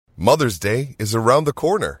Mother's Day is around the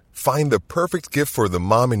corner. Find the perfect gift for the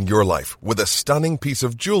mom in your life with a stunning piece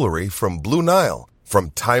of jewelry from Blue Nile.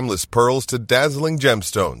 From timeless pearls to dazzling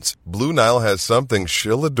gemstones, Blue Nile has something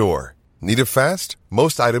she'll adore. Need it fast?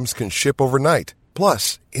 Most items can ship overnight.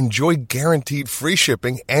 Plus, enjoy guaranteed free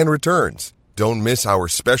shipping and returns. Don't miss our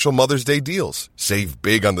special Mother's Day deals. Save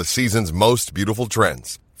big on the season's most beautiful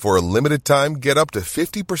trends. For a limited time, get up to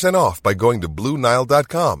 50% off by going to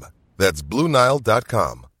BlueNile.com. That's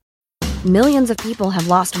BlueNile.com. Millions of people have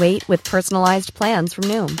lost weight with personalized plans from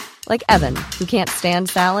Noom. Like Evan, who can't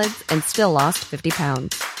stand salads and still lost 50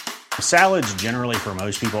 pounds. Salads generally for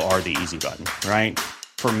most people are the easy button, right?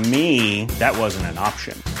 For me, that wasn't an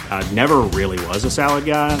option. I never really was a salad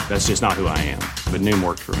guy. That's just not who I am. But Noom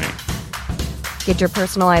worked for me. Get your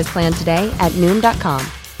personalized plan today at Noom.com.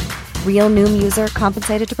 Real Noom user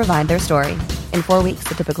compensated to provide their story. In 4 weeks,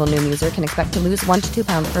 the typical Noom user can expect to lose 1 to 2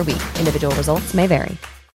 pounds per week. Individual results may vary.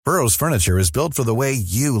 Burrow's furniture is built for the way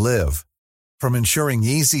you live. From ensuring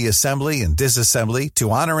easy assembly and disassembly to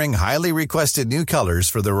honoring highly requested new colors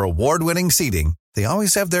for their award-winning seating, they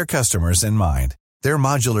always have their customers in mind. Their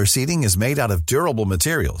modular seating is made out of durable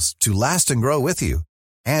materials to last and grow with you.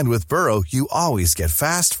 And with Burrow, you always get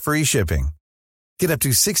fast, free shipping. Get up to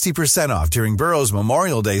 60% off during Burrow's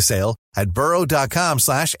Memorial Day sale at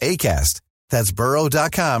burrow.com/ACAST. That's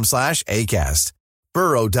burrow.com/ACAST.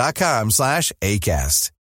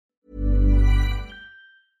 burrow.com/ACAST.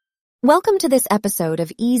 Welcome to this episode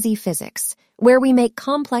of Easy Physics, where we make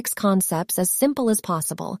complex concepts as simple as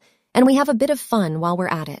possible, and we have a bit of fun while we're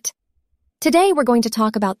at it. Today we're going to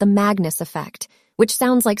talk about the Magnus effect, which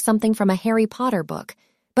sounds like something from a Harry Potter book,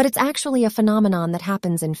 but it's actually a phenomenon that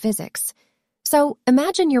happens in physics. So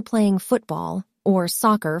imagine you're playing football, or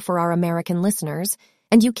soccer for our American listeners,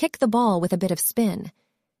 and you kick the ball with a bit of spin.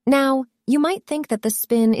 Now, you might think that the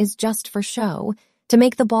spin is just for show, to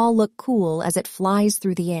make the ball look cool as it flies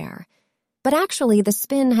through the air. But actually, the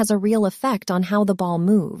spin has a real effect on how the ball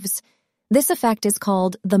moves. This effect is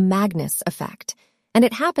called the Magnus effect, and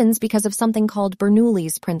it happens because of something called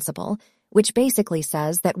Bernoulli's principle, which basically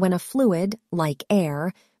says that when a fluid, like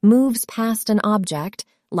air, moves past an object,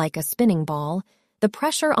 like a spinning ball, the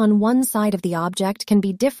pressure on one side of the object can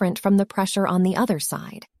be different from the pressure on the other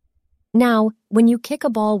side. Now, when you kick a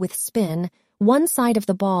ball with spin, one side of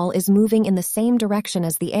the ball is moving in the same direction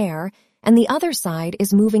as the air, and the other side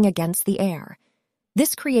is moving against the air.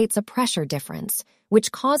 This creates a pressure difference,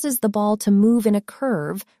 which causes the ball to move in a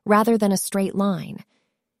curve rather than a straight line.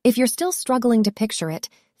 If you're still struggling to picture it,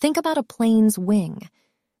 think about a plane's wing.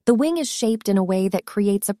 The wing is shaped in a way that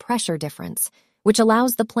creates a pressure difference, which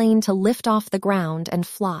allows the plane to lift off the ground and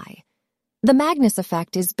fly. The Magnus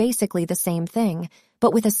effect is basically the same thing,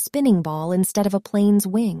 but with a spinning ball instead of a plane's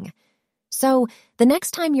wing. So, the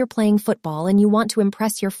next time you're playing football and you want to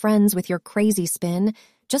impress your friends with your crazy spin,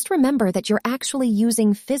 just remember that you're actually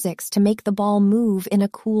using physics to make the ball move in a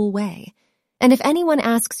cool way. And if anyone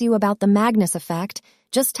asks you about the Magnus effect,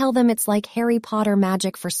 just tell them it's like Harry Potter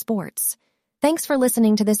magic for sports. Thanks for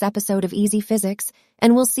listening to this episode of Easy Physics,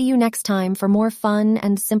 and we'll see you next time for more fun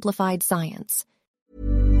and simplified science.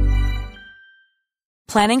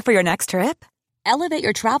 Planning for your next trip? Elevate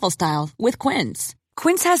your travel style with Quince.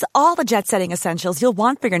 Quince has all the jet-setting essentials you'll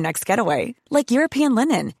want for your next getaway, like European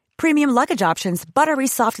linen, premium luggage options, buttery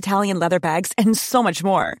soft Italian leather bags, and so much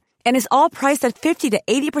more. And is all priced at 50 to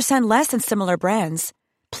 80% less than similar brands.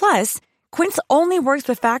 Plus, Quince only works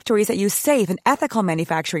with factories that use safe and ethical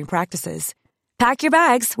manufacturing practices. Pack your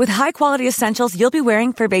bags with high-quality essentials you'll be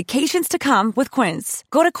wearing for vacations to come with Quince.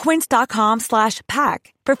 Go to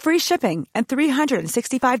quince.com/pack for free shipping and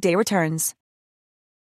 365-day returns.